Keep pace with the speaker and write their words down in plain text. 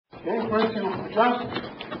Okay, first you adjust,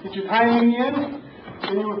 get your timing in the end,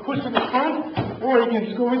 then you would push to the front, or you can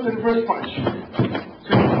just go into the first punch.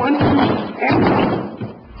 So 1, 2, and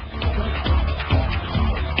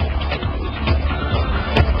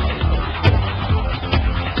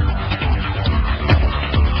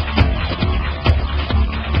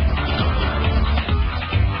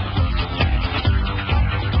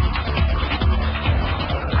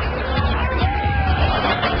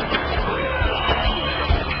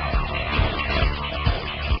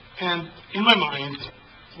And in my mind,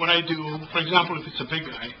 what I do, for example, if it's a big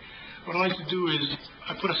guy, what I like to do is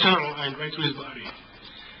I put a center line right through his body.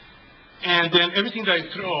 And then everything that I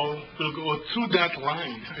throw will go through that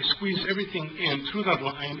line. I squeeze everything in through that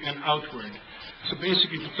line and outward. So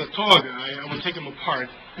basically, if it's a tall guy, I will take him apart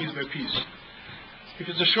piece by piece. If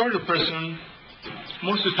it's a shorter person,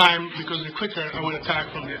 most of the time, because they're quicker, I would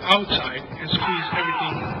attack from the outside and squeeze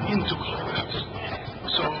everything into collapse.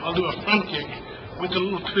 So I'll do a front kick with a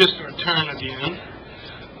little twist or a turn at the end,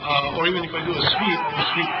 or even if I do a sweep, I will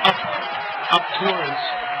sweep up towards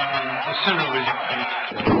the center of his body.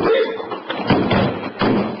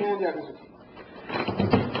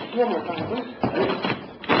 One more time, please.